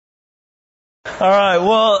All right.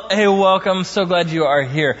 Well, hey, welcome. So glad you are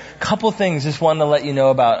here. Couple things just wanted to let you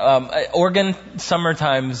know about. Oregon summer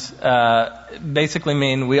times basically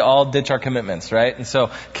mean we all ditch our commitments, right? And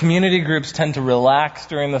so community groups tend to relax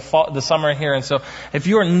during the summer here. And so if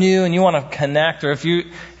you are new and you want to connect, or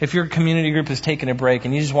if your community group is taking a break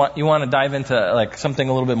and you want to dive into like something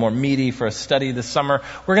a little bit more meaty for a study this summer,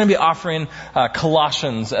 we're going to be offering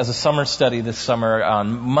Colossians as a summer study this summer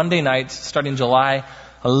on Monday nights starting July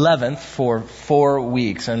 11th for 4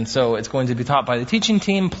 weeks. And so it's going to be taught by the teaching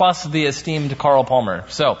team plus the esteemed Carl Palmer.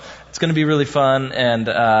 So it's going to be really fun, and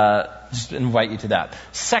just invite you to that.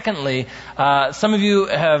 Secondly, some of you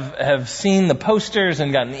have seen the posters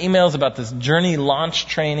and gotten emails about this Journey launch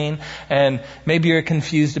training, and maybe you're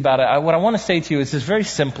confused about it. What I want to say to you is just very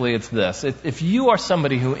simply, it's this. If you are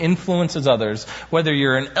somebody who influences others, whether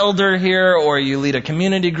you're an elder here or you lead a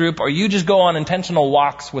community group or you just go on intentional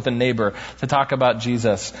walks with a neighbor to talk about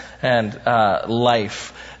Jesus and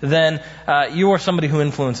life, then you are somebody who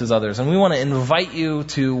influences others. And we want to invite you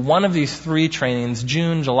to one of these 3 trainings,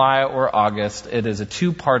 June, July, or August. It is a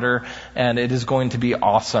 2-parter, and it is going to be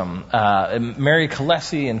awesome. Mary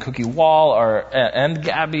Kalesi and Cookie Wall and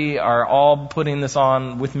Gabby are all putting this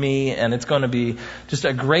on with me, and it's going to be just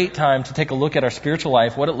a great time to take a look at our spiritual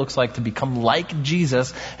life, what it looks like to become like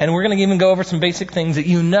Jesus. And we're going to even go over some basic things that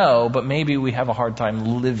you know, but maybe we have a hard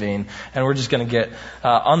time living, and we're just going to get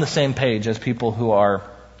on the same page as people who are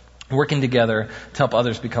working together to help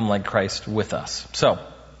others become like Christ with us. So,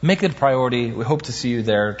 make it a priority. We hope to see you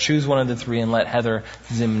there. Choose one of the 3 and let Heather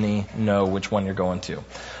Zimney know which one you're going to.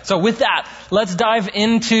 So with that, let's dive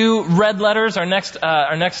into Red Letters, our next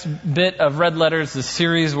bit of Red Letters, this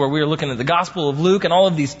series where we are looking at the Gospel of Luke and all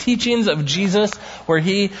of these teachings of Jesus, where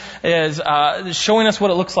he is showing us what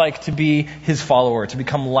it looks like to be his follower, to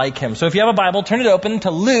become like him. So if you have a Bible, turn it open to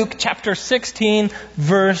Luke chapter 16,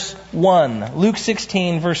 verse 1. Luke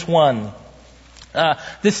 16, verse 1.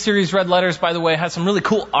 This series, Red Letters, by the way, has some really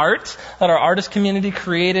cool art that our artist community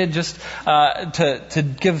created just to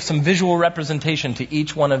give some visual representation to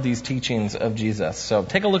each one of these teachings of Jesus. So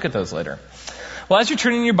take a look at those later. Well, as you're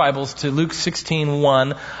turning your Bibles to Luke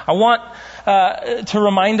 16:1, I want to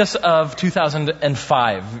remind us of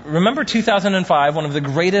 2005. Remember 2005, one of the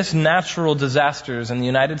greatest natural disasters in the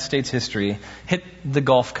United States history hit the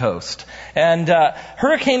Gulf Coast. And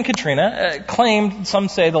Hurricane Katrina claimed, some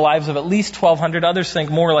say, the lives of at least 1,200. Others think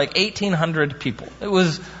more like 1,800 people. It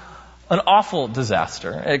was an awful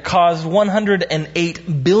disaster. It caused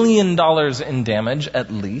 $108 billion in damage,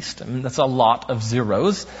 at least. I mean, that's a lot of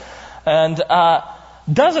zeros. And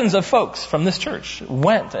dozens of folks from this church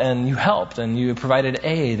went, and you helped, and you provided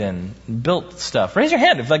aid and built stuff. Raise your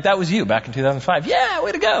hand if that was you back in 2005. Yeah,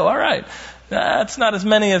 way to go. All right. That's not as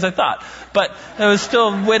many as I thought, but it was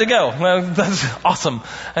still way to go. Well, that's awesome.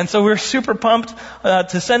 And so we're super pumped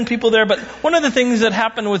to send people there. But one of the things that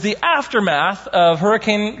happened was the aftermath of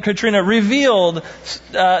Hurricane Katrina revealed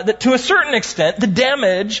that to a certain extent, the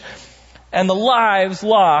damage and the lives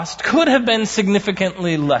lost could have been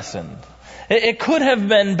significantly lessened. It could have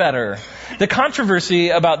been better. The controversy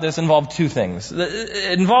about this involved 2 things.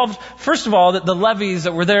 It involved, first of all, that the levees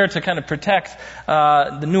that were there to kind of protect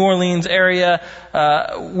the New Orleans area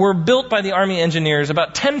were built by the Army engineers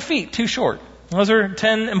about 10 feet too short. Those are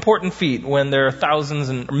 10 important feet when there are thousands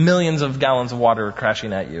and millions of gallons of water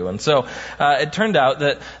crashing at you. And so it turned out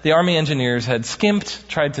that the Army engineers had skimped,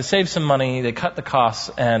 tried to save some money, they cut the costs,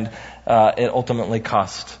 and it ultimately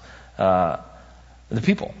cost the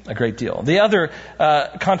people a great deal. The other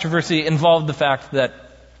controversy involved the fact that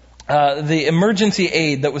the emergency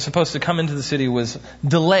aid that was supposed to come into the city was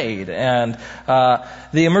delayed, and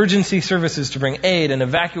the emergency services to bring aid and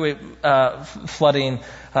evacuate flooding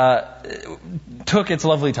took its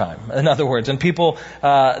lovely time, in other words. And people,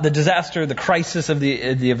 the disaster, the crisis of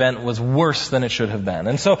the event was worse than it should have been.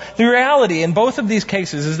 And so the reality in both of these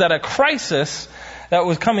cases is that a crisis that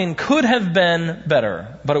was coming could have been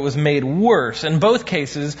better, but it was made worse. In both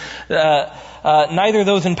cases, neither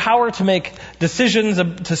those in power to make decisions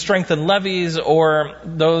to strengthen levees or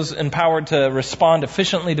those empowered to respond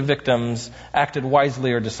efficiently to victims acted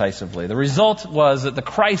wisely or decisively. The result was that the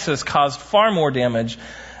crisis caused far more damage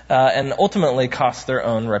and ultimately cost their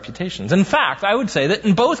own reputations. In fact, I would say that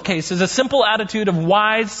in both cases, a simple attitude of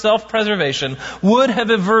wise self-preservation would have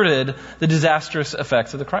averted the disastrous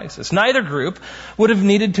effects of the crisis. Neither group would have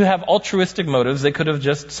needed to have altruistic motives. They could have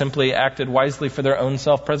just simply acted wisely for their own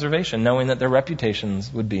self-preservation, knowing that their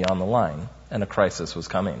reputations would be on the line and a crisis was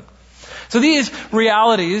coming. So these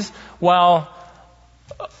realities, while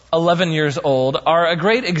 11 years old, are a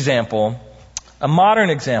great example a modern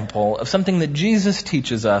example of something that Jesus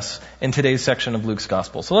teaches us in today's section of Luke's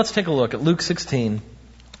Gospel. So let's take a look at Luke 16,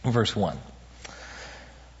 verse 1.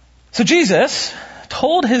 So Jesus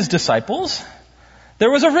told his disciples, there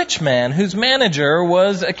was a rich man whose manager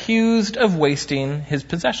was accused of wasting his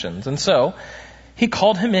possessions. And so he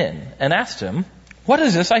called him in and asked him, what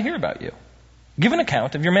is this I hear about you? Give an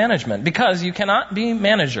account of your management, because you cannot be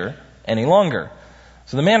manager any longer.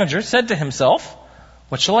 So the manager said to himself,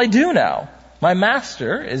 what shall I do now? My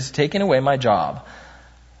master is taking away my job.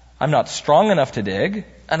 I'm not strong enough to dig,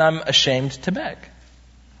 and I'm ashamed to beg.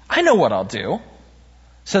 I know what I'll do,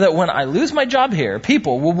 so that when I lose my job here,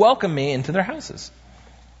 people will welcome me into their houses.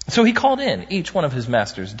 So he called in each one of his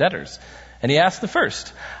master's debtors, and he asked the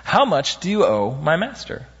first, how much do you owe my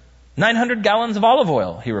master? 900 gallons of olive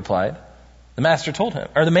oil, he replied. The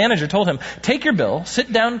manager told him, take your bill,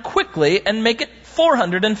 sit down quickly, and make it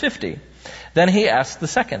 450. Then he asked the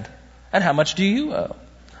second, and how much do you owe?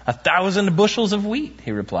 1,000 bushels of wheat,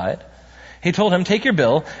 he replied. He told him, take your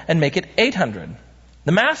bill and make it 800.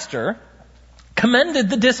 The master commended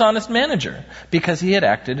the dishonest manager because he had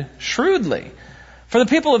acted shrewdly. For the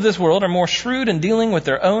people of this world are more shrewd in dealing with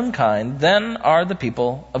their own kind than are the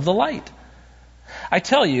people of the light. I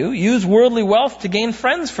tell you, use worldly wealth to gain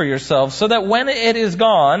friends for yourselves, so that when it is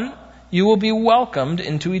gone, you will be welcomed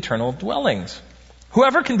into eternal dwellings.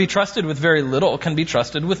 Whoever can be trusted with very little can be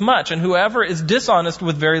trusted with much, and whoever is dishonest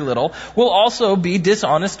with very little will also be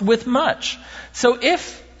dishonest with much. So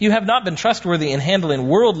if you have not been trustworthy in handling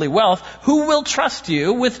worldly wealth, who will trust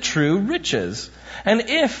you with true riches? And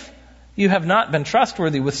if you have not been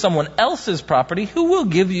trustworthy with someone else's property, who will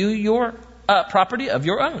give you your property of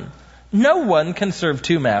your own? No one can serve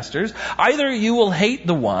two masters. Either you will hate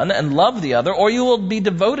the one and love the other, or you will be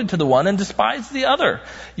devoted to the one and despise the other.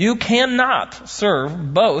 You cannot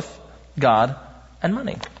serve both God and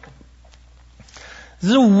money. This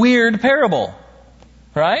is a weird parable,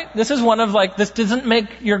 right? This is this doesn't make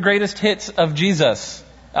your greatest hits of Jesus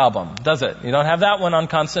album, does it? You don't have that one on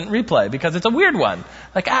constant replay because it's a weird one.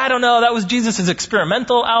 I don't know, that was Jesus'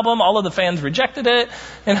 experimental album. All of the fans rejected it.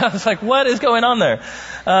 And I was like, what is going on there?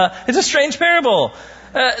 It's a strange parable.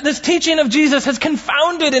 This teaching of Jesus has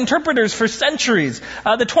confounded interpreters for centuries.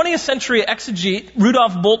 The 20th century exegete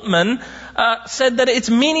Rudolf Bultmann said that its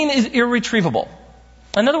meaning is irretrievable.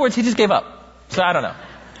 In other words, he just gave up. So I don't know.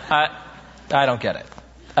 I don't get it.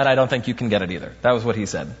 And I don't think you can get it either. That was what he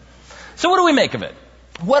said. So what do we make of it?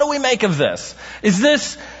 What do we make of this? Is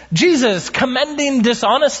this Jesus commending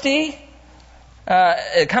dishonesty?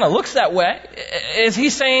 It kind of looks that way. Is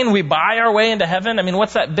he saying we buy our way into heaven? I mean,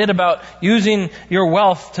 what's that bit about using your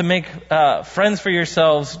wealth to make friends for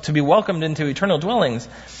yourselves to be welcomed into eternal dwellings?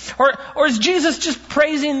 Or is Jesus just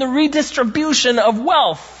praising the redistribution of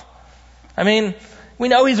wealth? I mean, we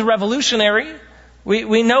know he's a revolutionary.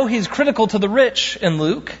 We know he's critical to the rich in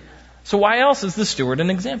Luke. So why else is the steward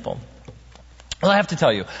an example? Well, I have to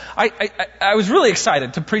tell you, I was really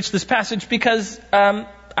excited to preach this passage because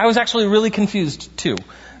I was actually really confused too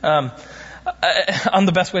on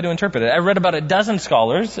the best way to interpret it. I read about a dozen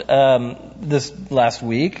scholars this last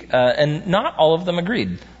week, and not all of them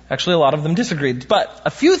agreed. Actually, a lot of them disagreed. But a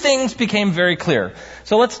few things became very clear.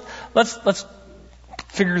 So let's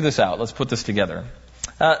figure this out. Let's put this together.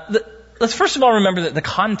 Let's first of all remember that the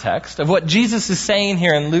context of what Jesus is saying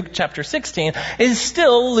here in Luke chapter 16 is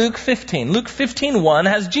still Luke 15. Luke 15:1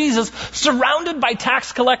 has Jesus surrounded by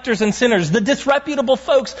tax collectors and sinners, the disreputable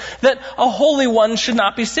folks that a holy one should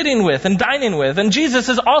not be sitting with and dining with. And Jesus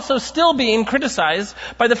is also still being criticized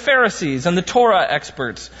by the Pharisees and the Torah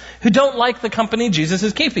experts who don't like the company Jesus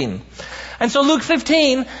is keeping. And so Luke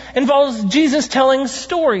 15 involves Jesus telling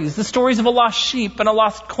stories, the stories of a lost sheep and a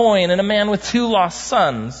lost coin and a man with 2 lost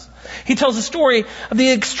sons. He tells a story of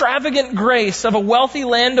the extravagant grace of a wealthy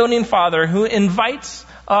landowning father who invites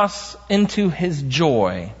us into his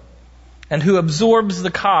joy and who absorbs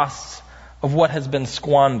the costs of what has been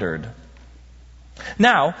squandered.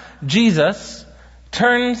 Now, Jesus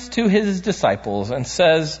turns to his disciples and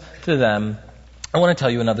says to them, I want to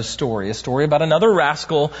tell you another story, a story about another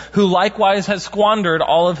rascal who likewise has squandered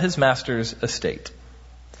all of his master's estate.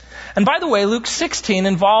 And by the way, Luke 16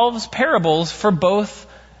 involves parables for both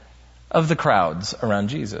of the crowds around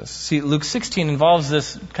Jesus. See, Luke 16 involves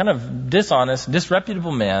this kind of dishonest,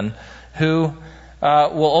 disreputable man who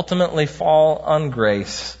will ultimately fall on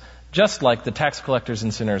grace, just like the tax collectors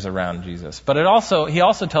and sinners around Jesus. But he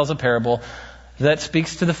also tells a parable that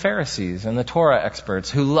speaks to the Pharisees and the Torah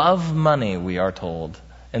experts who love money, we are told,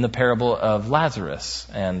 in the parable of Lazarus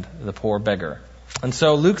and the poor beggar. And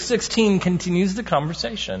so Luke 16 continues the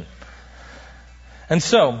conversation. And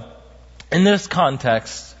so, in this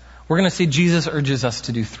context, we're going to see Jesus urges us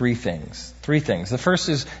to do three things. The first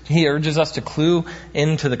is he urges us to clue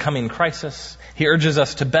into the coming crisis. He urges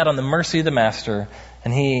us to bet on the mercy of the Master.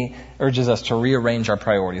 And he urges us to rearrange our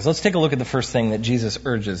priorities. Let's take a look at the first thing that Jesus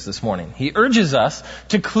urges this morning. He urges us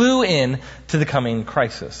to clue in to the coming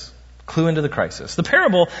crisis. Clue into the crisis. The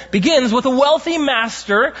parable begins with a wealthy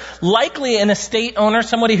master, likely an estate owner,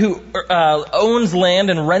 somebody who owns land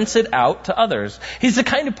and rents it out to others. He's the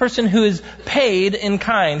kind of person who is paid in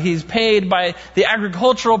kind. He's paid by the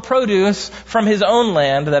agricultural produce from his own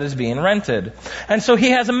land that is being rented. And so he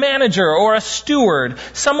has a manager or a steward,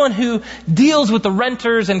 someone who deals with the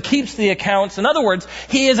renters and keeps the accounts. In other words,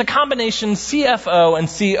 he is a combination CFO and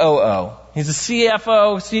COO. He's a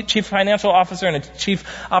CFO, Chief Financial Officer, and a Chief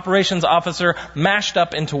Operations Officer mashed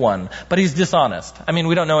up into one. But he's dishonest. I mean,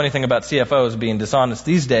 we don't know anything about CFOs being dishonest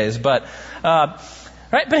these days, but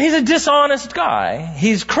he's a dishonest guy.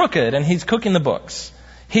 He's crooked and he's cooking the books.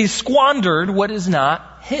 He's squandered what is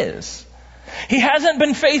not his. He hasn't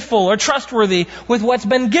been faithful or trustworthy with what's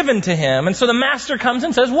been given to him. And so the master comes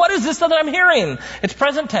and says, what is this that I'm hearing? It's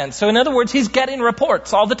present tense. So in other words, he's getting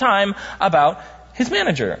reports all the time about his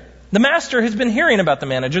manager. The master has been hearing about the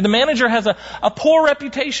manager. The manager has a poor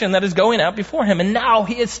reputation that is going out before him. And now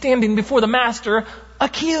he is standing before the master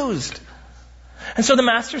accused. And so the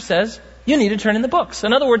master says, you need to turn in the books.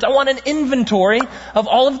 In other words, I want an inventory of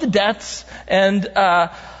all of the debts and I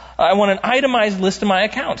want an itemized list of my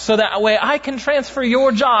accounts. So that way I can transfer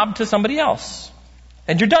your job to somebody else.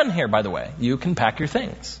 And you're done here, by the way. You can pack your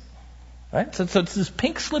things. Right? So it's this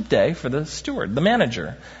pink slip day for the steward, the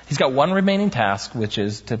manager. He's got one remaining task, which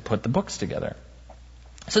is to put the books together.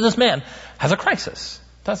 So this man has a crisis,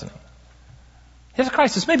 doesn't he? He has a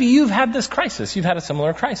crisis. Maybe you've had this crisis. You've had a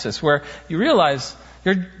similar crisis where you realize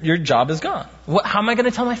your job is gone. How am I going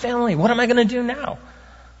to tell my family? What am I going to do now?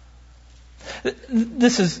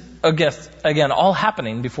 This is, I guess, again, all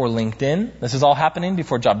happening before LinkedIn. This is all happening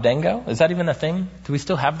before Jobdango. Is that even a thing? Do we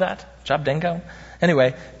still have that? Jobdango?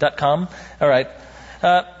 Anyway, .com. All right.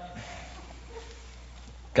 Got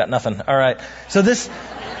nothing. All right. So this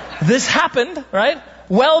happened, right?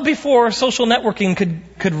 Well before social networking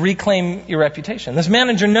could reclaim your reputation. This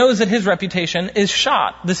manager knows that his reputation is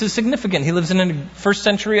shot. This is significant. He lives in a first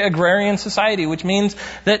century agrarian society, which means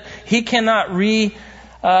that he cannot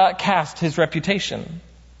recast his reputation.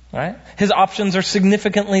 Right? His options are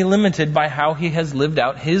significantly limited by how he has lived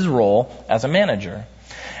out his role as a manager.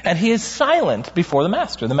 And he is silent before the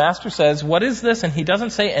master. The master says, what is this? And he doesn't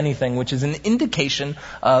say anything, which is an indication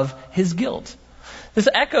of his guilt. This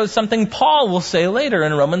echoes something Paul will say later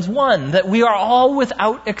in Romans 1, that we are all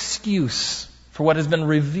without excuse for what has been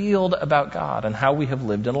revealed about God and how we have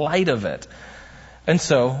lived in light of it. And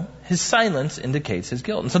so his silence indicates his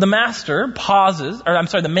guilt. And so the manager pauses.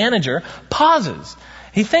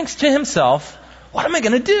 He thinks to himself, what am I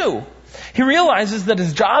going to do? He realizes that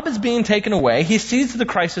his job is being taken away. He sees the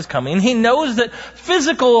crisis coming. He knows that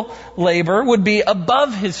physical labor would be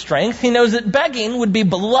above his strength. He knows that begging would be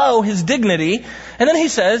below his dignity. And then he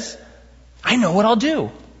says, I know what I'll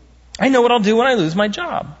do. I know what I'll do when I lose my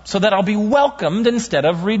job, so that I'll be welcomed instead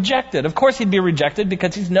of rejected. Of course he'd be rejected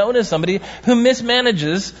because he's known as somebody who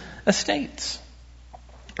mismanages estates.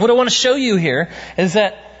 What I want to show you here is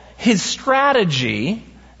that his strategy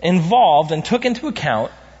involved and took into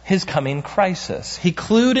account his coming crisis. He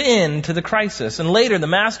clued in to the crisis. And later the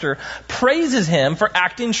master praises him for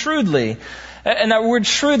acting shrewdly. And that word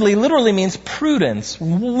shrewdly literally means prudence,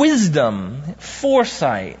 wisdom,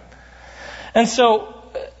 foresight. And so,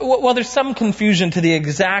 while there's some confusion to the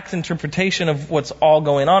exact interpretation of what's all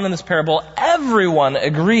going on in this parable, everyone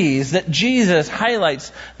agrees that Jesus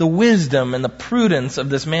highlights the wisdom and the prudence of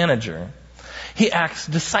this manager. He acts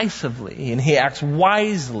decisively and he acts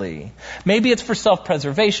wisely. Maybe it's for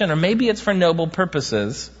self-preservation or maybe it's for noble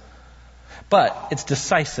purposes. But it's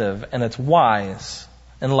decisive and it's wise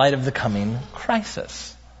in light of the coming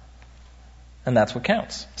crisis. And that's what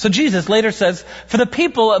counts. So Jesus later says, for the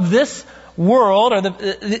people of this world, or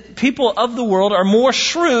the people of the world are more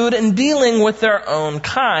shrewd in dealing with their own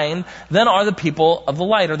kind than are the people of the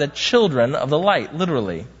light, or the children of the light,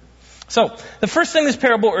 literally. So, the first thing this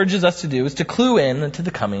parable urges us to do is to clue in to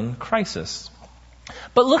the coming crisis.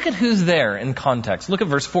 But look at who's there in context. Look at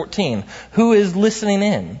verse 14. Who is listening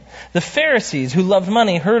in? The Pharisees who loved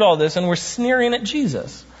money heard all this and were sneering at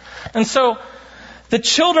Jesus. And so, The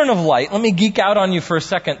children of light, let me geek out on you for a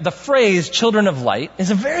second. The phrase children of light is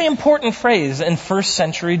a very important phrase in first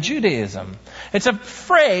century Judaism. It's a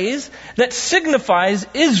phrase that signifies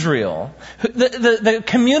Israel, the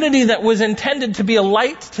community that was intended to be a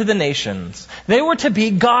light to the nations. They were to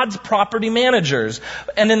be God's property managers.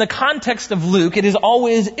 And in the context of Luke, it is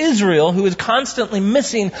always Israel who is constantly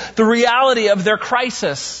missing the reality of their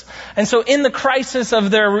crisis. And so in the crisis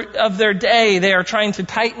of their day, they are trying to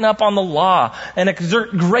tighten up on the law and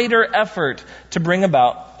exert greater effort to bring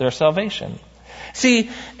about their salvation.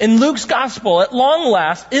 See, in Luke's gospel, at long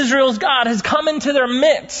last, Israel's God has come into their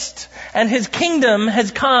midst, and his kingdom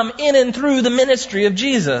has come in and through the ministry of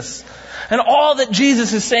Jesus. And all that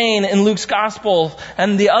Jesus is saying in Luke's gospel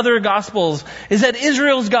and the other gospels is that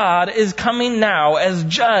Israel's God is coming now as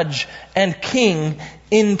judge and king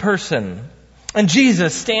in person. And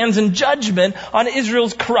Jesus stands in judgment on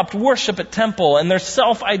Israel's corrupt worship at temple and their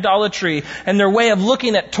self-idolatry and their way of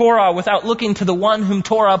looking at Torah without looking to the one whom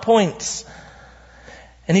Torah points.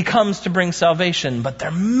 And he comes to bring salvation, but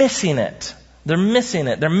they're missing it. They're missing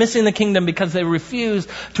it. They're missing the kingdom because they refuse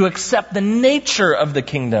to accept the nature of the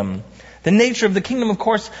kingdom. The nature of the kingdom, of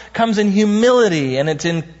course, comes in humility, and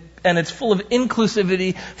it's full of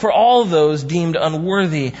inclusivity for all those deemed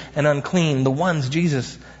unworthy and unclean, the ones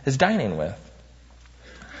Jesus is dining with.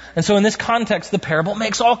 And so in this context, the parable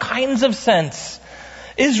makes all kinds of sense.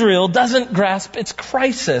 Israel doesn't grasp its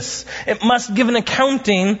crisis. It must give an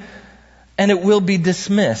accounting, and it will be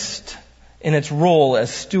dismissed in its role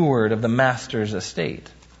as steward of the master's estate.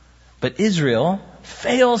 But Israel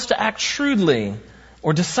fails to act shrewdly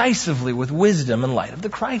or decisively with wisdom in light of the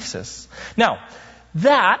crisis. Now,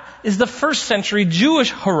 that is the first century Jewish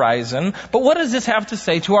horizon, but what does this have to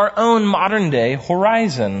say to our own modern day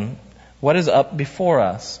horizon? What is up before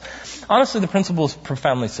us? Honestly, the principle is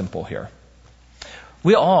profoundly simple here.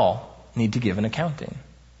 We all need to give an accounting.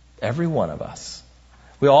 Every one of us.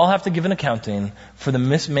 We all have to give an accounting for the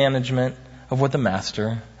mismanagement of what the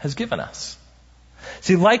master has given us.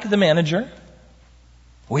 See, like the manager,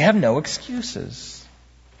 we have no excuses.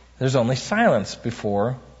 There's only silence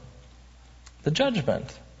before the judgment.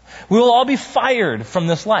 We will all be fired from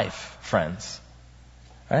this life, friends.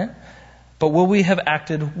 Right? But will we have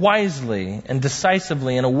acted wisely and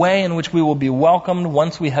decisively in a way in which we will be welcomed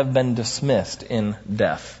once we have been dismissed in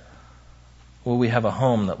death? Will we have a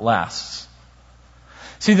home that lasts?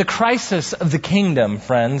 See, the crisis of the kingdom,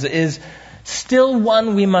 friends, is still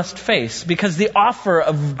one we must face, because the offer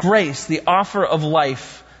of grace, the offer of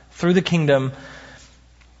life through the kingdom,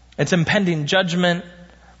 its impending judgment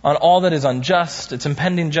on all that is unjust, its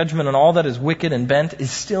impending judgment on all that is wicked and bent, is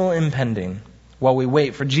still impending while we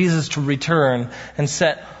wait for Jesus to return and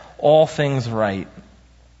set all things right.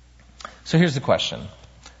 So here's the question.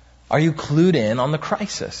 Are you clued in on the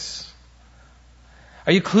crisis?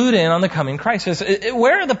 Are you clued in on the coming crisis?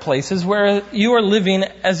 Where are the places where you are living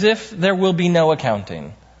as if there will be no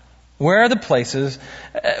accounting? Where are the places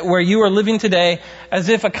where you are living today as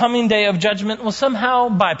if a coming day of judgment will somehow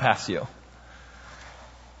bypass you?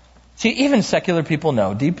 See, even secular people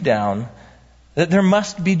know deep down that there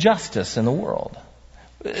must be justice in the world.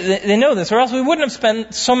 They know this, or else we wouldn't have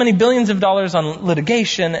spent so many billions of dollars on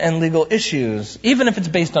litigation and legal issues, even if it's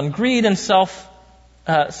based on greed and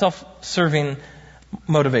self-serving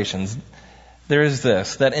motivations. There is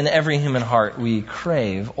this, that in every human heart we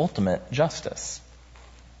crave ultimate justice.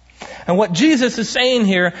 And what Jesus is saying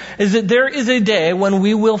here is that there is a day when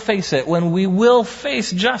we will face it, when we will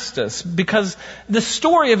face justice, because the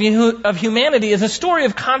story of humanity is a story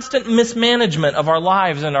of constant mismanagement of our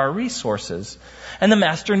lives and our resources. And the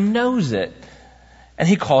Master knows it, and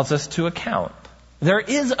he calls us to account. There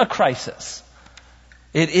is a crisis.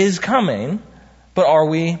 It is coming, but are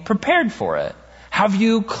we prepared for it? Have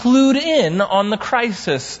you clued in on the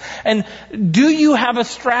crisis? And do you have a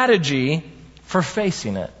strategy for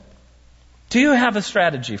facing it? Do you have a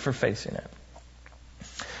strategy for facing it?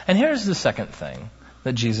 And here's the second thing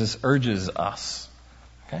that Jesus urges us.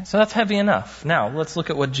 Okay, so that's heavy enough. Now, let's look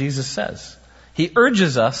at what Jesus says. He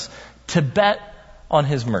urges us to bet on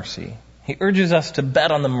his mercy. He urges us to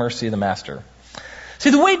bet on the mercy of the Master. See,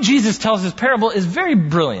 the way Jesus tells his parable is very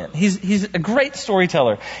brilliant. He's a great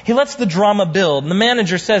storyteller. He lets the drama build. And the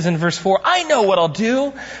manager says in verse 4, I know what I'll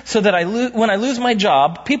do so that when I lose my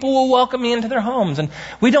job, people will welcome me into their homes. And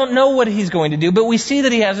we don't know what he's going to do, but we see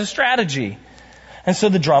that he has a strategy. And so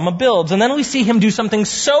the drama builds. And then we see him do something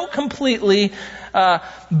so completely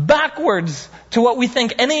backwards to what we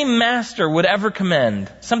think any master would ever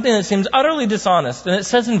commend. Something that seems utterly dishonest. And it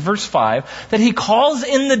says in verse 5 that he calls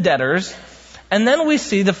in the debtors. And then we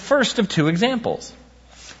see the first of two examples.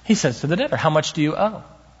 He says to the debtor, how much do you owe?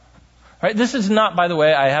 Right? This is not, by the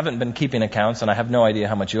way, I haven't been keeping accounts and I have no idea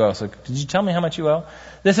how much you owe. So did you tell me how much you owe?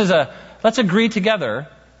 This is let's agree together.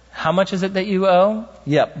 How much is it that you owe?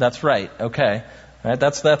 Yep, that's right. Okay. Right?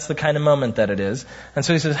 That's the kind of moment that it is. And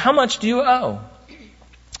so he says, how much do you owe?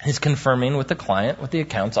 He's confirming with the client what the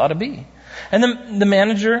accounts ought to be. And the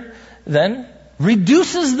manager then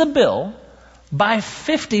reduces the bill by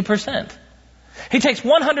 50%. He takes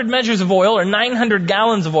 100 measures of oil or 900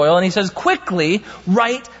 gallons of oil and he says, quickly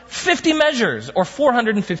write 50 measures or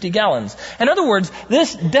 450 gallons. In other words,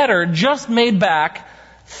 this debtor just made back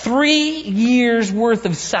 3 years worth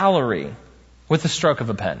of salary with the stroke of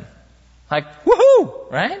a pen. Like, woohoo,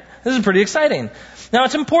 right? This is pretty exciting. Now,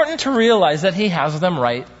 it's important to realize that he has them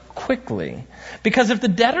write quickly. Because if the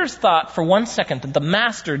debtors thought for 1 second that the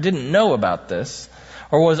master didn't know about this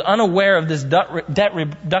or was unaware of this debt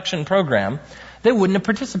reduction program, they wouldn't have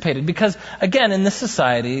participated. Because, again, in this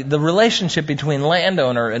society, the relationship between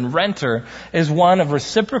landowner and renter is one of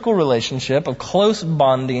reciprocal relationship, of close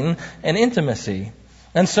bonding and intimacy.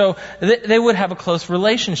 And so they would have a close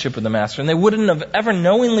relationship with the master, and they wouldn't have ever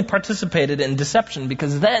knowingly participated in deception,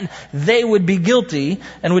 because then they would be guilty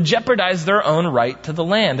and would jeopardize their own right to the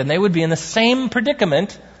land, and they would be in the same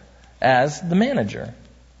predicament as the manager.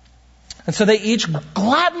 And so they each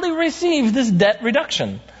gladly received this debt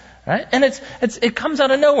reduction. Right? And it comes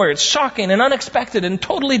out of nowhere. It's shocking and unexpected and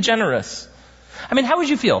totally generous. I mean, how would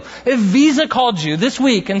you feel if Visa called you this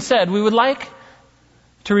week and said, we would like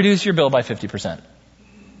to reduce your bill by 50%?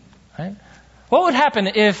 Right? What would happen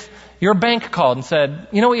if your bank called and said,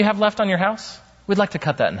 you know what you have left on your house? We'd like to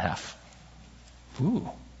cut that in half. Ooh.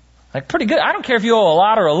 Like, pretty good. I don't care if you owe a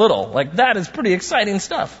lot or a little. Like, that is pretty exciting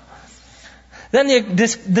stuff. Then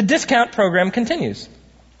the discount program continues.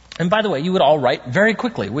 And by the way, you would all write very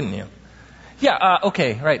quickly, wouldn't you? Yeah,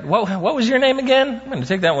 okay, right. What was your name again? I'm going to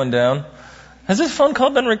take that one down. Has this phone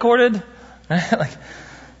call been recorded? Like,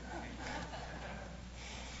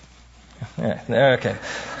 yeah, okay.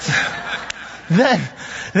 So, then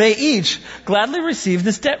they each gladly receive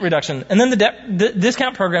this debt reduction. And then the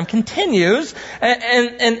discount program continues,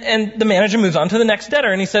 and the manager moves on to the next debtor,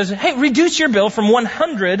 and he says, hey, reduce your bill from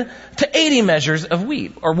 100 to 80 measures of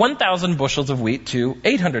wheat, or 1,000 bushels of wheat to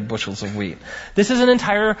 800 bushels of wheat. This is an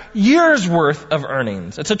entire year's worth of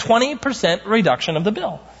earnings. It's a 20% reduction of the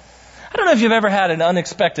bill. I don't know if you've ever had an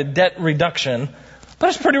unexpected debt reduction, but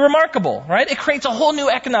it's pretty remarkable, right? It creates a whole new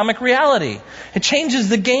economic reality. It changes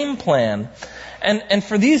the game plan. And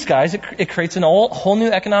for these guys, it creates a whole new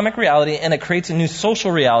economic reality, and it creates a new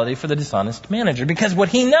social reality for the dishonest manager. Because what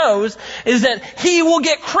he knows is that he will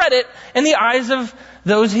get credit in the eyes of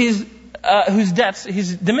those whose debts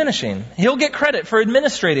he's diminishing. He'll get credit for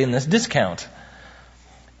administrating this discount.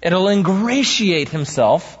 It'll ingratiate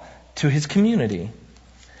himself to his community,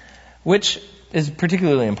 which is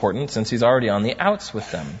particularly important since he's already on the outs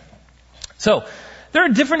with them. So, there are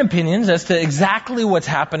different opinions as to exactly what's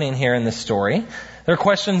happening here in this story. There are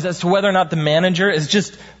questions as to whether or not the manager is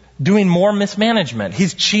just doing more mismanagement.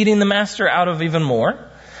 He's cheating the master out of even more.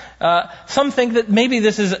 Some think that maybe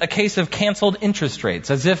this is a case of canceled interest rates,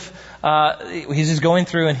 as if he's just going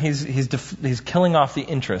through and he's killing off the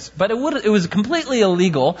interest. But it was completely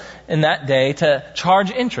illegal in that day to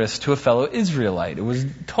charge interest to a fellow Israelite. It was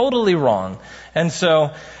totally wrong. And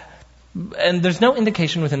there's no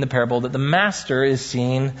indication within the parable that the master is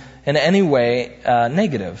seen in any way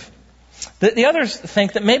negative. The others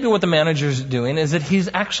think that maybe what the manager's doing is that he's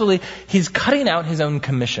cutting out his own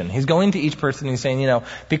commission. He's going to each person and he's saying,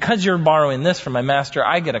 because you're borrowing this from my master,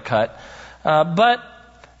 I get a cut. But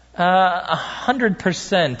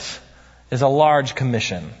 100% is a large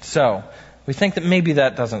commission. So we think that maybe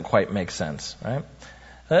that doesn't quite make sense, right?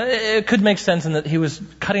 It could make sense in that he was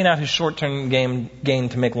cutting out his short-term gain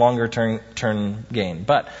to make longer-term gain.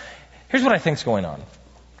 But here's what I think's going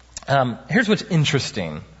on. Here's what's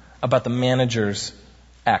interesting about the manager's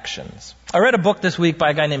actions. I read a book this week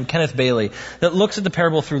by a guy named Kenneth Bailey that looks at the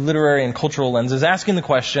parable through literary and cultural lenses, asking the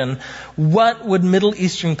question, what would Middle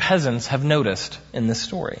Eastern peasants have noticed in this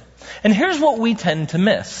story? And here's what we tend to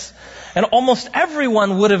miss. And almost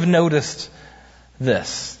everyone would have noticed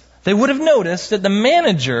this. They would have noticed that the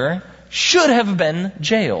manager should have been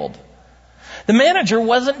jailed. The manager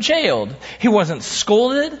wasn't jailed. He wasn't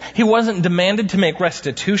scolded. He wasn't demanded to make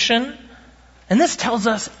restitution. And this tells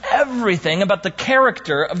us everything about the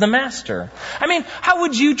character of the master. I mean, how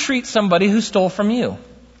would you treat somebody who stole from you?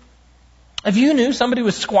 If you knew somebody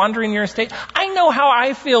was squandering your estate, I know how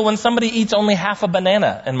I feel when somebody eats only half a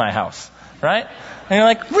banana in my house, right? And you're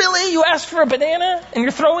like, really? You asked for a banana and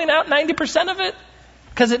you're throwing out 90% of it?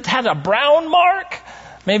 Because it has a brown mark?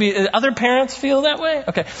 Maybe other parents feel that way?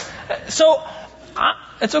 Okay. So,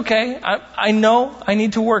 it's okay. I know I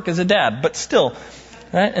need to work as a dad, but still,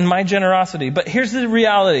 right? And my generosity. But here's the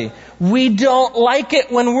reality. We don't like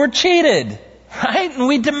it when we're cheated, right? And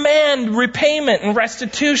we demand repayment and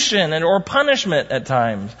restitution or punishment at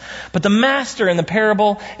times. But the master in the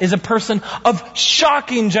parable is a person of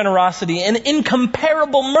shocking generosity and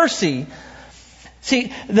incomparable mercy.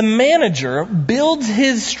 See, the manager builds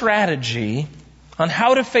his strategy on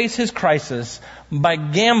how to face his crisis by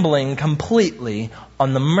gambling completely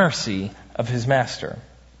on the mercy of his master.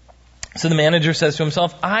 So the manager says to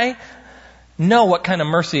himself, I know what kind of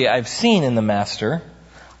mercy I've seen in the master.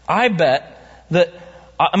 I bet that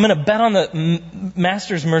I'm going to bet on the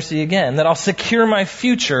master's mercy again, that I'll secure my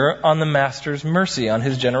future on the master's mercy, on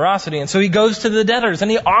his generosity. And so he goes to the debtors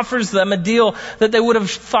and he offers them a deal that they would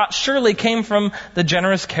have thought surely came from the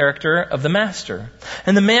generous character of the master.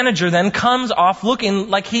 And the manager then comes off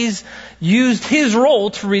looking like he's used his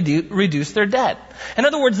role to reduce their debt. In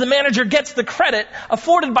other words, the manager gets the credit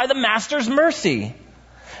afforded by the master's mercy.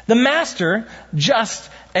 The master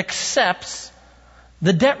just accepts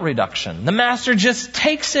the debt reduction. The master just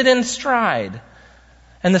takes it in stride,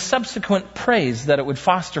 and the subsequent praise that it would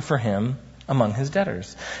foster for him among his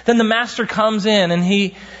debtors. Then the master comes in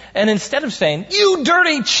and instead of saying, you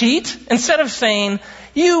dirty cheat, instead of saying,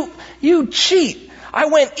 you cheat, I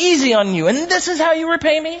went easy on you and this is how you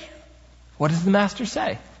repay me. What does the master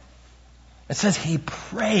say? It says he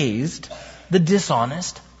praised the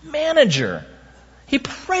dishonest manager. He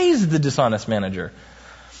praised the dishonest manager.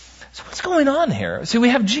 So what's going on here? See,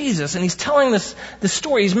 we have Jesus, and he's telling this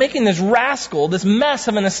story. He's making this rascal, this mess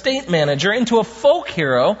of an estate manager, into a folk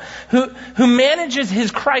hero who manages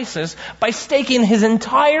his crisis by staking his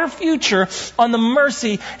entire future on the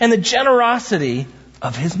mercy and the generosity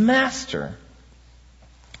of his master.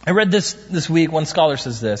 I read this week, one scholar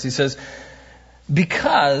says this. He says,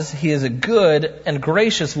 because he is a good and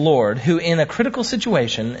gracious Lord who, in a critical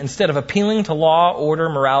situation, instead of appealing to law, order,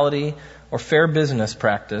 morality, or fair business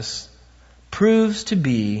practice, proves to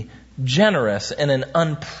be generous in an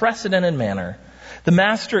unprecedented manner, the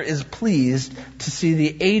master is pleased to see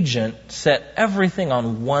the agent set everything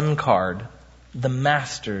on one card, the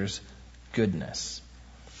master's goodness.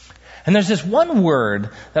 And there's this one word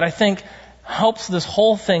that I think helps this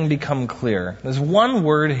whole thing become clear. There's one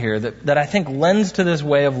word here that I think lends to this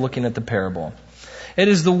way of looking at the parable. It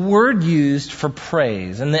is the word used for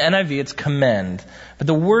praise. In the NIV, it's commend. But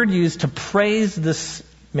the word used to praise this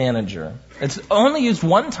manager. It's only used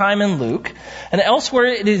one time in Luke. And elsewhere,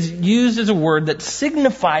 it is used as a word that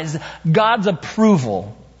signifies God's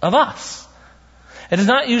approval of us. It is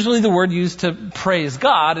not usually the word used to praise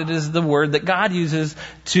God. It is the word that God uses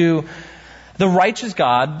to the righteous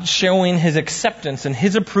God showing his acceptance and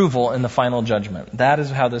his approval in the final judgment. That is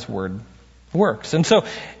how this word works. And so,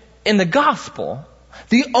 in the gospel,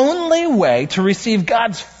 the only way to receive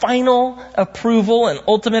God's final approval and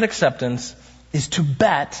ultimate acceptance is to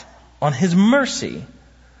bet on his mercy.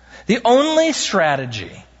 The only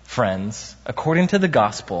strategy, friends, according to the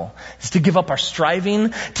gospel, is to give up our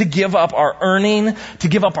striving, to give up our earning, to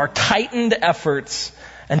give up our tightened efforts,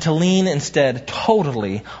 and to lean instead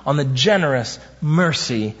totally on the generous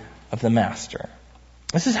mercy of the master.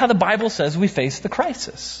 This is how the Bible says we face the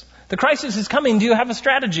crisis. The crisis is coming. Do you have a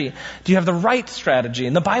strategy? Do you have the right strategy?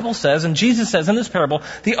 And the Bible says, and Jesus says in this parable,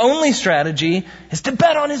 the only strategy is to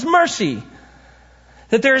bet on his mercy.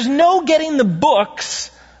 That there is no getting the books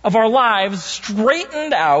of our lives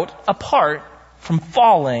straightened out apart from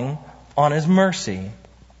falling on his mercy.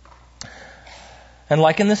 And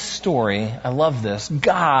like in this story, I love this,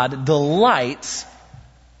 God delights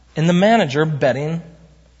in the manager betting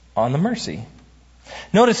on the mercy.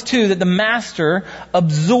 Notice, too, that the master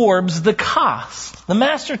absorbs the cost. The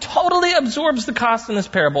master totally absorbs the cost in this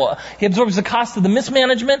parable. He absorbs the cost of the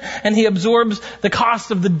mismanagement, and he absorbs the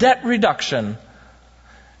cost of the debt reduction.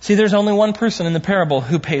 See, there's only one person in the parable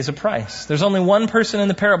who pays a price. There's only one person in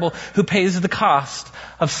the parable who pays the cost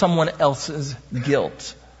of someone else's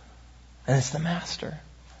guilt. And it's the master.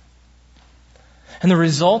 And the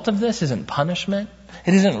result of this isn't punishment.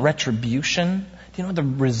 It isn't retribution. Do you know what the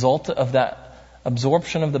result of that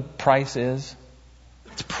absorption of the price is?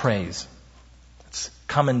 It's praise. It's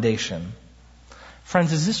commendation.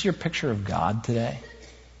 Friends, is this your picture of God today?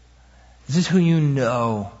 Is this who you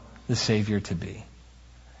know the Savior to be?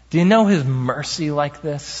 Do you know his mercy like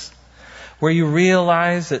this? Where you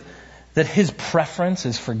realize that his preference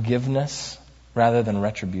is forgiveness rather than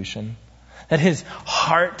retribution? That his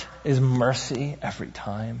heart is mercy every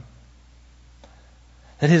time?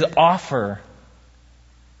 That his offer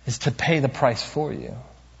is to pay the price for you.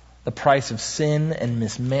 The price of sin and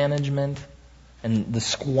mismanagement and the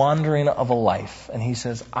squandering of a life. And he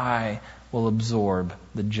says, I will absorb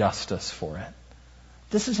the justice for it.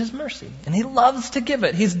 This is his mercy. And he loves to give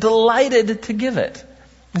it. He's delighted to give it.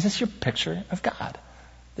 Is this your picture of God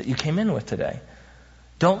that you came in with today?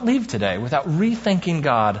 Don't leave today without rethinking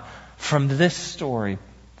God from this story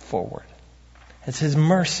forward. It's his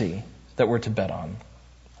mercy that we're to bet on.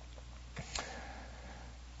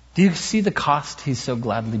 Do you see the cost he's so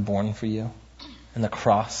gladly borne for you? And the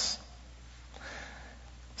cross?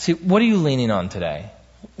 See, what are you leaning on today?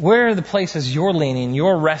 Where are the places you're leaning,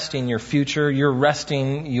 you're resting your future, you're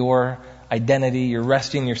resting your identity, you're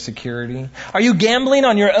resting your security? Are you gambling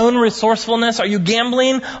on your own resourcefulness? Are you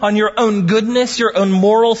gambling on your own goodness, your own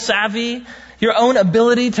moral savvy, your own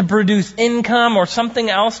ability to produce income or something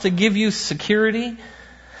else to give you security?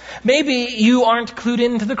 Maybe you aren't clued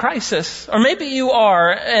into the crisis. Or maybe you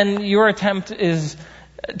are, and your attempt is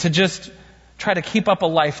to just try to keep up a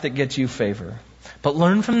life that gets you favor. But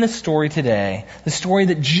learn from this story today, the story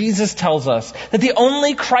that Jesus tells us, that the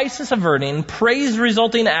only crisis-averting,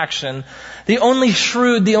 praise-resulting action, the only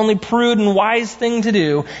shrewd, the only prudent and wise thing to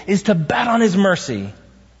do is to bet on his mercy.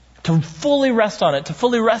 To fully rest on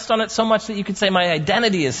it so much that you could say my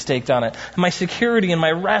identity is staked on it, and my security and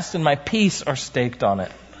my rest and my peace are staked on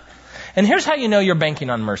it. And here's how you know you're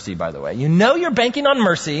banking on mercy, by the way. You know you're banking on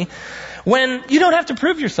mercy when you don't have to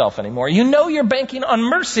prove yourself anymore. You know you're banking on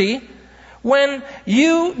mercy when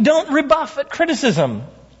you don't rebuff at criticism.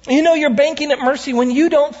 You know you're banking at mercy when you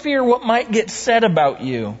don't fear what might get said about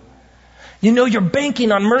you. You know you're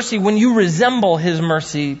banking on mercy when you resemble his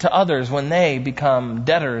mercy to others when they become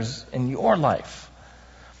debtors in your life.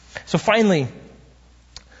 So finally,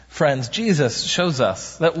 friends, Jesus shows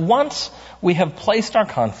us that once we have placed our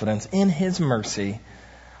confidence in his mercy,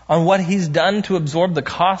 on what he's done to absorb the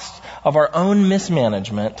cost of our own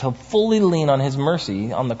mismanagement, to fully lean on his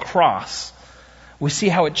mercy on the cross, we see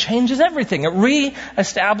how it changes everything. It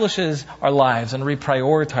reestablishes our lives and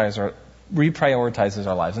reprioritizes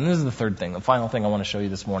our lives. And this is the third thing, the final thing I want to show you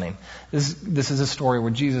this morning. This is a story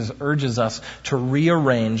where Jesus urges us to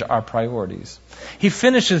rearrange our priorities. He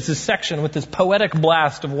finishes this section with this poetic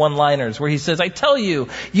blast of one-liners where he says, I tell you,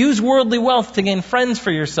 use worldly wealth to gain friends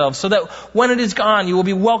for yourselves, so that when it is gone, you will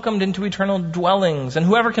be welcomed into eternal dwellings. And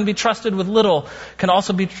whoever can be trusted with little can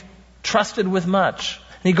also be trusted with much.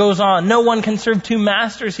 And he goes on, no one can serve two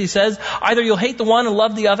masters, he says. Either you'll hate the one and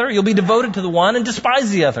love the other, or you'll be devoted to the one and despise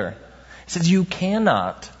the other. He says you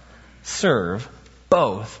cannot serve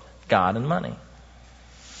both God and money.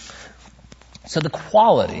 So the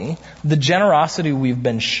quality, the generosity we've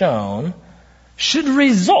been shown should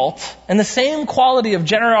result in the same quality of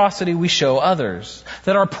generosity we show others.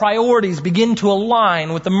 That our priorities begin to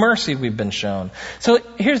align with the mercy we've been shown. So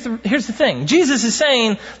here's the thing. Jesus is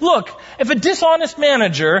saying, look, if a dishonest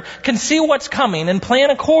manager can see what's coming and plan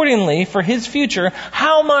accordingly for his future,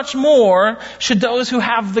 how much more should those who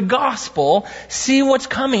have the gospel see what's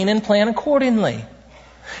coming and plan accordingly?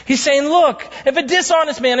 He's saying, look, if a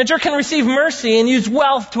dishonest manager can receive mercy and use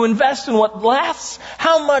wealth to invest in what lasts,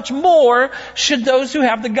 how much more should those who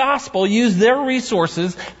have the gospel use their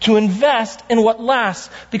resources to invest in what lasts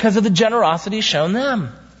because of the generosity shown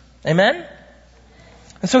them? Amen?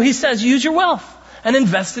 And so he says, use your wealth and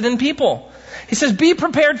invest it in people. He says, be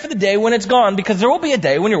prepared for the day when it's gone, because there will be a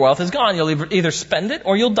day when your wealth is gone. You'll either spend it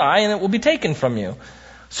or you'll die and it will be taken from you.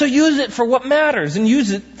 So use it for what matters and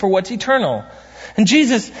use it for what's eternal. And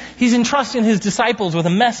Jesus, he's entrusting his disciples with a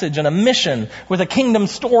message and a mission, with a kingdom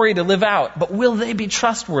story to live out. But will they be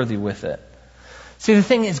trustworthy with it? See, the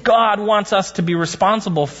thing is, God wants us to be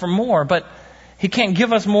responsible for more, but he can't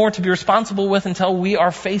give us more to be responsible with until we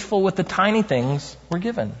are faithful with the tiny things we're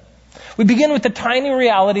given. We begin with the tiny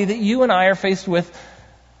reality that you and I are faced with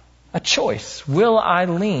a choice. Will I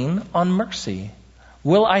lean on mercy?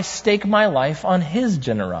 Will I stake my life on his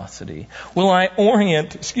generosity? Will I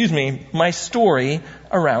orient, my story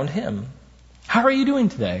around him? How are you doing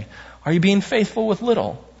today? Are you being faithful with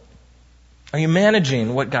little? Are you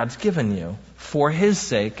managing what God's given you for his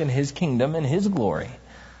sake and his kingdom and his glory?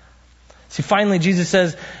 See, finally, Jesus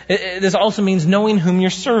says, this also means knowing whom you're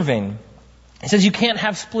serving. He says you can't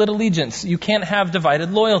have split allegiance. You can't have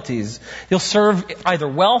divided loyalties. You'll serve either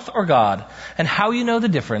wealth or God. And how you know the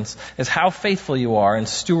difference is how faithful you are in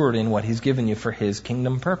stewarding what he's given you for his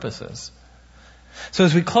kingdom purposes. So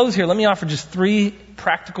as we close here, let me offer just 3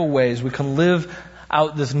 practical ways we can live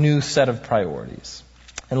out this new set of priorities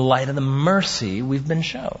in light of the mercy we've been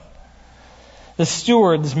shown. The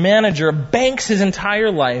steward, this manager, banks his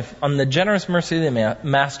entire life on the generous mercy of the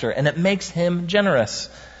master, and it makes him generous.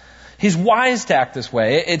 He's wise to act this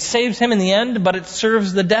way. It saves him in the end, but it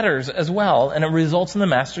serves the debtors as well, and it results in the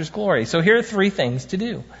master's glory. So here are 3 things to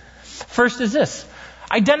do. First is this.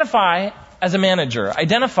 Identify as a manager.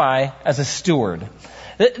 Identify as a steward.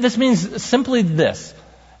 This means simply this.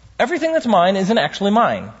 Everything that's mine isn't actually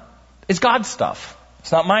mine. It's God's stuff.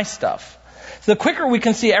 It's not my stuff. So the quicker we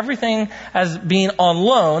can see everything as being on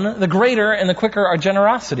loan, the greater and the quicker our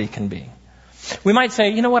generosity can be. We might say,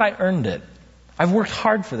 you know what, I earned it. I've worked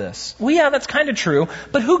hard for this. Well, yeah, that's kind of true,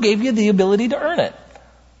 but who gave you the ability to earn it?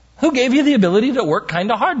 Who gave you the ability to work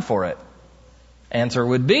kind of hard for it? Answer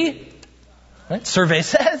would be, right? Survey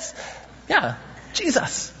says, yeah,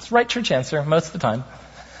 Jesus. It's the right church answer most of the time.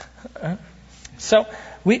 So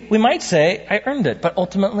we might say, I earned it, but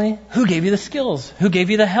ultimately, who gave you the skills? Who gave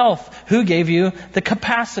you the health? Who gave you the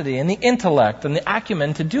capacity and the intellect and the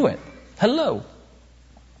acumen to do it? Hello.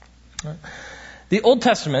 The Old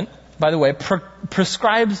Testament, by the way,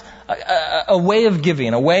 prescribes a way of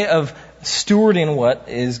giving, a way of stewarding what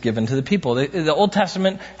is given to the people. The Old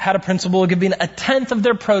Testament had a principle of giving 1/10 of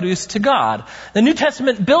their produce to God. The New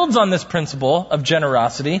Testament builds on this principle of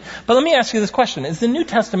generosity. But let me ask you this question. Is the New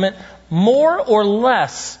Testament more or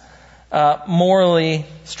less morally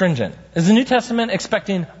stringent? Is the New Testament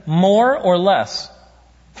expecting more or less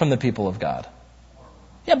from the people of God?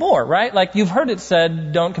 Yeah, more, right? Like you've heard it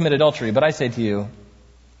said, don't commit adultery. But I say to you,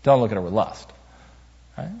 don't look at her with lust.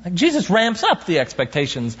 Right? Like Jesus ramps up the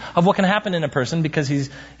expectations of what can happen in a person because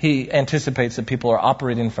he anticipates that people are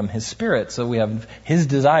operating from his spirit. So we have his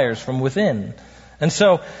desires from within. And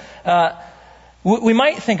so we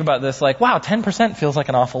might think about this like, wow, 10% feels like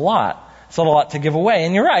an awful lot. It's a lot to give away.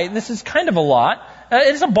 And you're right, this is kind of a lot.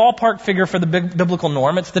 It's a ballpark figure for the biblical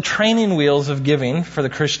norm. It's the training wheels of giving for the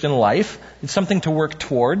Christian life. It's something to work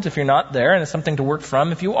towards if you're not there, and it's something to work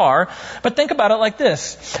from if you are. But think about it like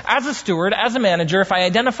this. As a steward, as a manager, if I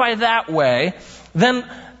identify that way, then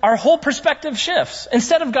our whole perspective shifts.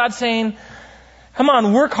 Instead of God saying, come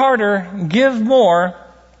on, work harder, give more,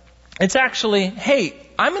 it's actually, hey,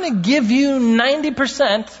 I'm going to give you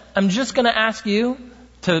 90%. I'm just going to ask you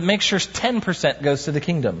to make sure 10% goes to the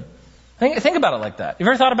kingdom. Think about it like that. You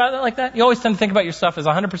ever thought about it like that? You always tend to think about your stuff as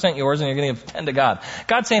 100% yours and you're going to give 10 to God.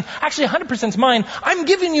 God's saying, actually 100% is mine. I'm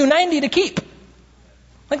giving you 90 to keep.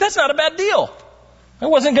 Like that's not a bad deal. It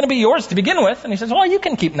wasn't going to be yours to begin with. And he says, well, you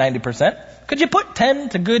can keep 90%. Could you put 10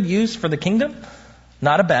 to good use for the kingdom?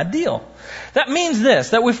 Not a bad deal. That means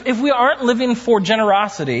this, that if we aren't living for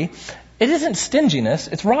generosity, it isn't stinginess,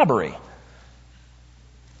 it's robbery.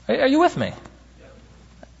 Are you with me?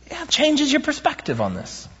 Yeah, it changes your perspective on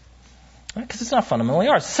this. Because it's not fundamentally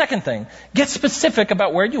ours. Second thing, get specific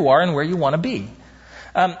about where you are and where you want to be.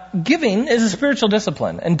 Giving is a spiritual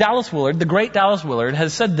discipline. And Dallas Willard, the great Dallas Willard,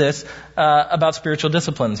 has said this about spiritual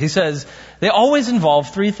disciplines. He says, they always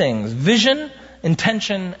involve 3 things: vision,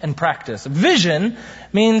 intention, and practice. Vision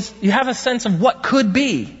means you have a sense of what could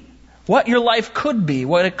be, what your life could be,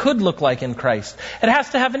 what it could look like in Christ. It has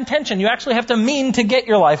to have intention. You actually have to mean to get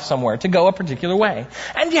your life somewhere, to go a particular way.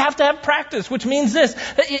 And you have to have practice, which means this,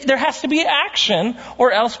 that there has to be action,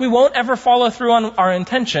 or else we won't ever follow through on our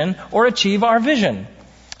intention or achieve our vision.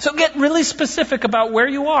 So get really specific about where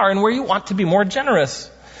you are and where you want to be more generous.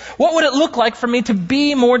 What would it look like for me to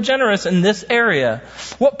be more generous in this area?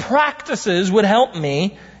 What practices would help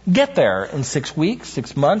me get there in 6 weeks,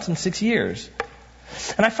 6 months, and 6 years?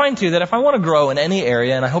 And I find, too, that if I want to grow in any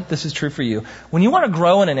area, and I hope this is true for you, when you want to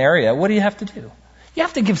grow in an area, what do you have to do? You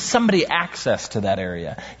have to give somebody access to that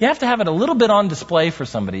area. You have to have it a little bit on display for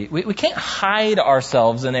somebody. We can't hide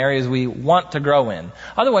ourselves in areas we want to grow in.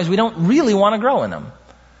 Otherwise, we don't really want to grow in them.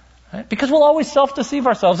 Right? Because we'll always self-deceive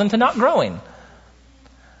ourselves into not growing.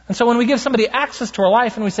 And so when we give somebody access to our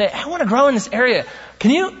life and we say, I want to grow in this area,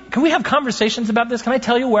 can we have conversations about this? Can I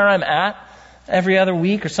tell you where I'm at every other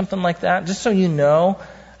week or something like that, just so you know,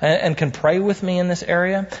 and can pray with me in this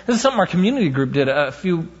area? This is something our community group did a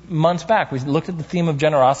few months back. We looked at the theme of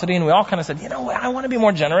generosity, and we all kind of said, you know what, I want to be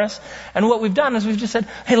more generous. And what we've done is we've just said,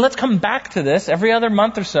 hey, let's come back to this every other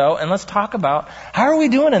month or so, and let's talk about how are we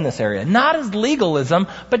doing in this area? Not as legalism,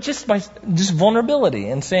 but just by just vulnerability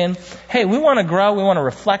and saying, hey, we want to grow, we want to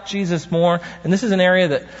reflect Jesus more, and this is an area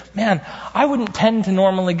that, man, I wouldn't tend to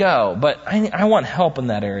normally go, but I want help in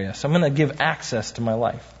that area, so I'm going to give access to my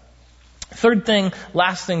life. Third thing,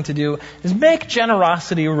 last thing to do, is make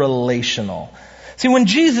generosity relational. See, when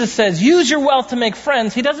Jesus says, use your wealth to make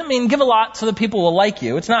friends, he doesn't mean give a lot so that people will like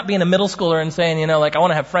you. It's not being a middle schooler and saying, I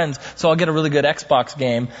want to have friends, so I'll get a really good Xbox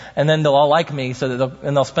game, and then they'll all like me, so that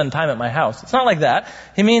they'll spend time at my house. It's not like that.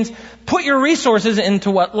 He means put your resources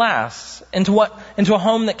into what lasts, into a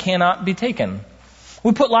home that cannot be taken.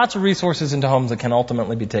 We put lots of resources into homes that can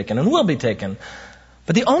ultimately be taken and will be taken.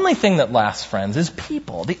 But the only thing that lasts, friends, is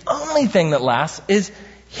people. The only thing that lasts is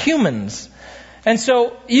humans. And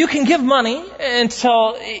so you can give money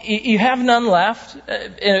until you have none left.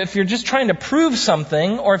 If you're just trying to prove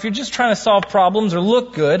something, or if you're just trying to solve problems or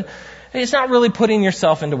look good, it's not really putting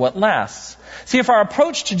yourself into what lasts. See, if our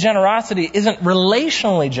approach to generosity isn't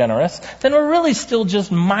relationally generous, then we're really still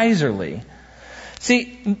just miserly.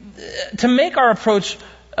 See, to make our approach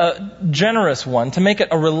a generous one, to make it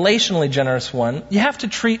a relationally generous one, you have to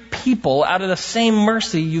treat people out of the same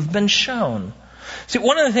mercy you've been shown. See,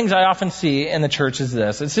 one of the things I often see in the church is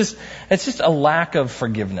this. It's just a lack of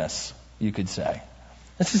forgiveness, you could say.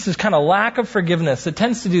 It's just this kind of lack of forgiveness that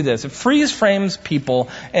tends to do this. It freeze frames people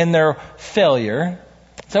in their failure.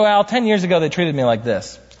 So, well, 10 years ago they treated me like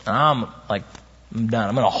this. I'm done.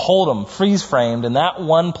 I'm going to hold them freeze framed in that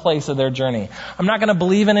one place of their journey. I'm not going to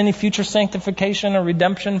believe in any future sanctification or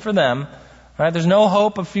redemption for them. Right? There's no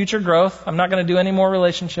hope of future growth. I'm not going to do any more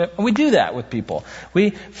relationship. And we do that with people.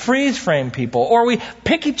 We freeze frame people, or we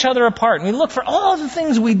pick each other apart and we look for all the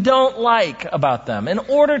things we don't like about them in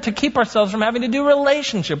order to keep ourselves from having to do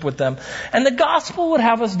relationship with them. And the gospel would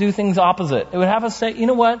have us do things opposite. It would have us say, you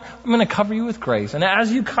know what? I'm going to cover you with grace. And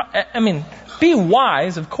as you, be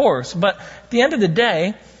wise, of course, but at the end of the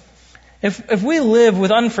day, if we live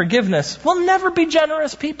with unforgiveness, we'll never be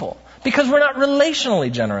generous people. Because we're not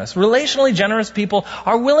relationally generous. Relationally generous people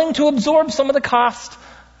are willing to absorb some of the cost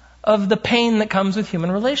of the pain that comes with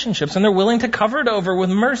human relationships. And they're willing to cover it over with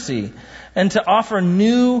mercy and to offer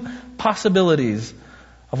new possibilities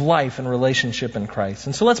of life and relationship in Christ.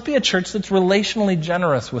 And so let's be a church that's relationally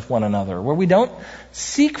generous with one another, where we don't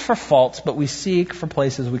seek for faults, but we seek for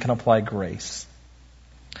places we can apply grace.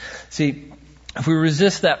 See, if we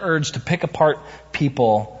resist that urge to pick apart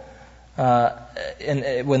people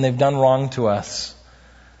when they've done wrong to us,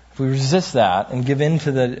 if we resist that and give in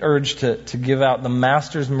to the urge to give out the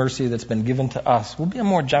Master's mercy that's been given to us, we'll be a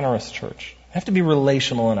more generous church. We have to be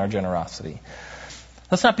relational in our generosity.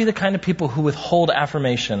 Let's not be the kind of people who withhold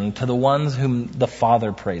affirmation to the ones whom the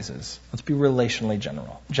Father praises. Let's be relationally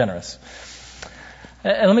generous.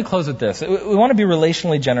 And let me close with this. We want to be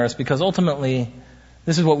relationally generous because ultimately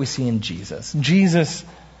this is what we see in Jesus. Jesus,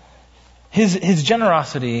 his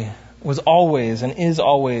generosity was always and is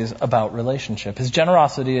always about relationship. His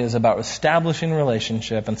generosity is about establishing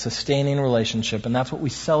relationship and sustaining relationship, and that's what we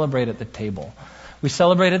celebrate at the table. We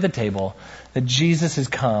celebrate at the table that Jesus has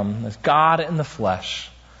come as God in the flesh,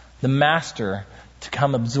 the Master, to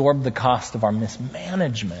come absorb the cost of our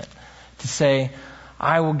mismanagement, to say,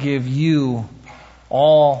 I will give you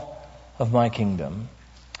all of my kingdom.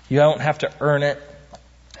 You don't have to earn it,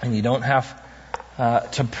 and you don't have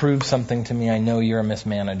to prove something to me. I know you're a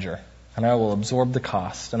mismanager. And I will absorb the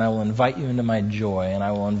cost, and I will invite you into my joy, and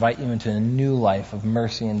I will invite you into a new life of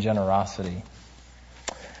mercy and generosity.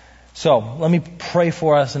 So, let me pray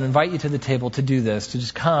for us and invite you to the table to do this, to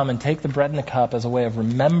just come and take the bread and the cup as a way of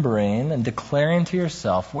remembering and declaring to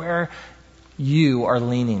yourself where you are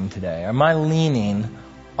leaning today. Am I leaning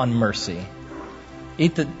on mercy?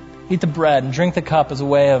 Eat the bread and drink the cup as a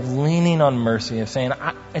way of leaning on mercy, of saying,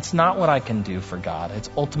 it's not what I can do for God. It's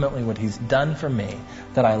ultimately what He's done for me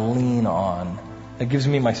that I lean on. That gives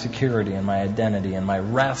me my security and my identity and my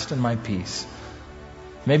rest and my peace.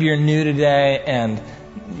 Maybe you're new today and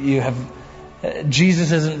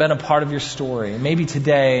Jesus hasn't been a part of your story. Maybe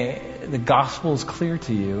today the gospel is clear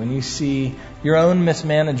to you and you see your own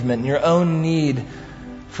mismanagement and your own need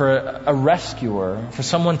for a rescuer, for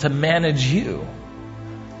someone to manage you,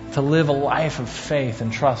 to live a life of faith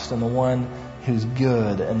and trust in the one who's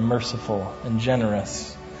good and merciful and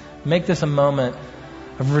generous. Make this a moment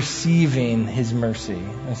of receiving His mercy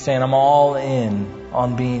and saying, I'm all in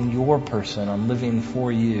on being your person, on living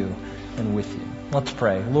for you and with you. Let's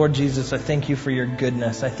pray. Lord Jesus, I thank you for your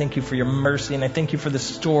goodness. I thank you for your mercy, and I thank you for the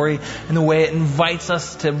story and the way it invites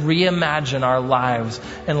us to reimagine our lives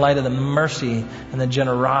in light of the mercy and the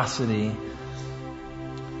generosity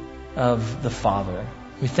of the Father.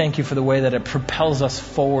 We thank you for the way that it propels us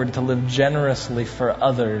forward to live generously for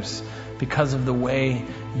others because of the way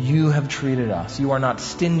you have treated us. You are not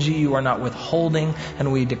stingy, you are not withholding,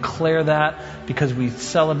 and we declare that because we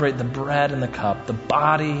celebrate the bread and the cup, the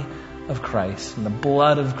body of Christ and the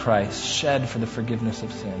blood of Christ shed for the forgiveness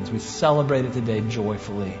of sins. We celebrate it today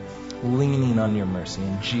joyfully, leaning on your mercy.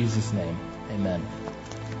 In Jesus' name, amen.